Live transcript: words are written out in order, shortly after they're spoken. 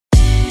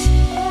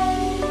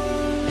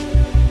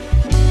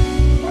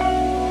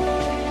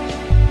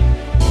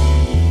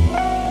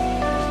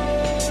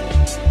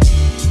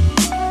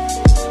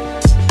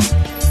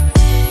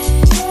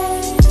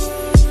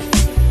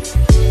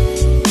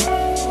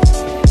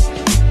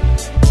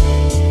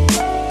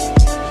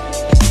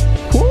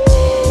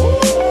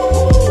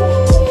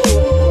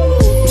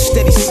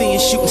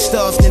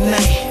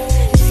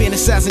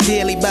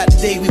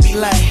beat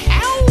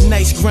like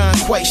nice grind,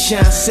 quite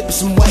shine, sipping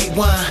some white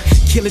wine.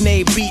 Killing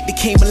a beat that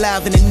came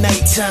alive in the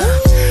nighttime.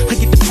 I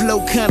get the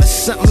flow kinda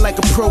something like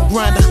a pro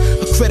grinder.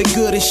 Her credit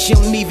good and she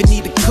don't even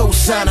need a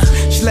co-signer.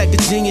 She like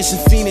the genius and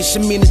phoenix, I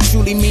mean the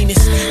truly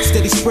meanest.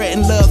 Steady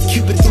spreading love,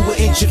 Cupid through her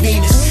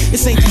intravenous.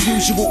 This ain't the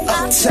usual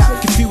up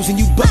top, confusing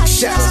you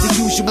buckshots. The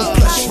usual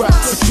plush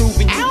rocks,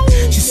 improving you.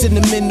 She's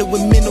sentimental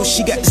with mental,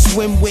 she got the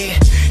swimwear.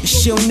 And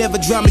she'll never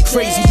drive me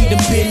crazy, we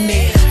done been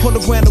there. All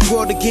around the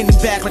world again and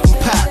back like I'm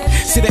pop.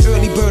 See that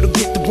early bird will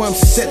get the worms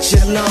to set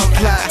your alarm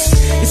clocks.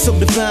 It's so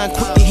divine,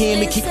 quick to hear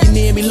me, keep you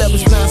near me. Love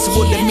is blind, so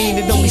what that mean?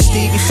 It only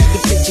Stevie see the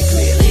picture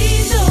clearly.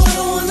 Please, no, I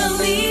don't wanna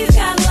leave.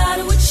 Got a lot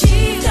to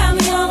achieve, got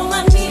me on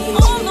my knees.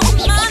 On my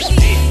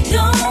knees.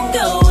 Don't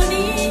go, I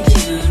need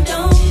you.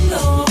 Don't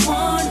go, I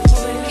want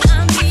you.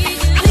 I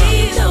need you.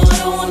 Please, no, I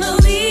don't wanna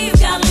leave.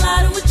 Got a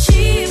lot to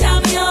achieve,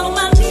 got me on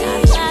my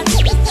knees.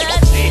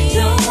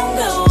 Don't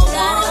go, I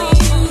want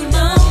you.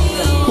 Don't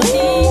go, I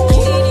need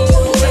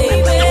you,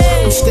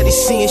 baby. I'm steady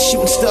seeing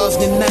shooting stars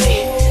in the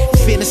night.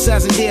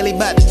 Fantasizing daily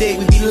about the day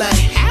we be like.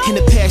 In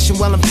the passion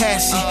while I'm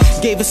passing.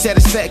 Gave her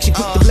satisfaction,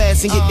 quick to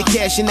blast and get the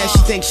cash. And now she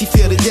thinks she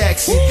feel the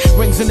Jackson.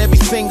 Rings on every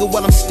finger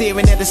while I'm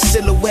staring at her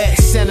silhouette.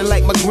 Sounding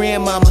like my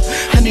grandmama,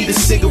 I need a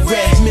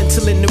cigarette.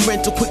 Mental in the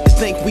rental, quick to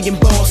think we in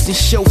Boston.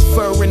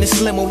 Chauffeur in this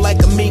limo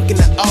like a mink in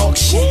the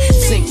auction.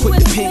 Sink quick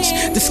to pinch,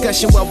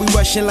 discussion while we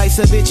rushing. Lights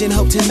a bitch and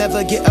hope to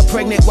never get her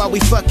pregnant while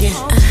we fucking.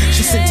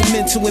 She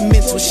sentimental and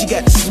mental, she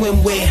got the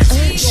swimwear.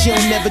 She'll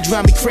never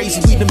drive me crazy,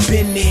 we done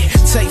been there.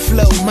 Tight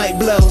flow, might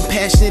blow,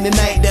 passion in the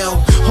night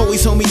though.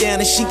 Always hold me down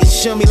and she can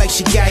show me like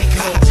she got it.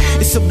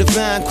 It's so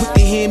divine, quick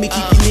to hear me,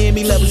 keep you near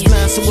me. Love is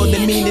blind, so what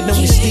that mean? It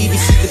only Stevie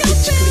see the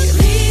picture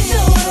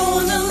clearly.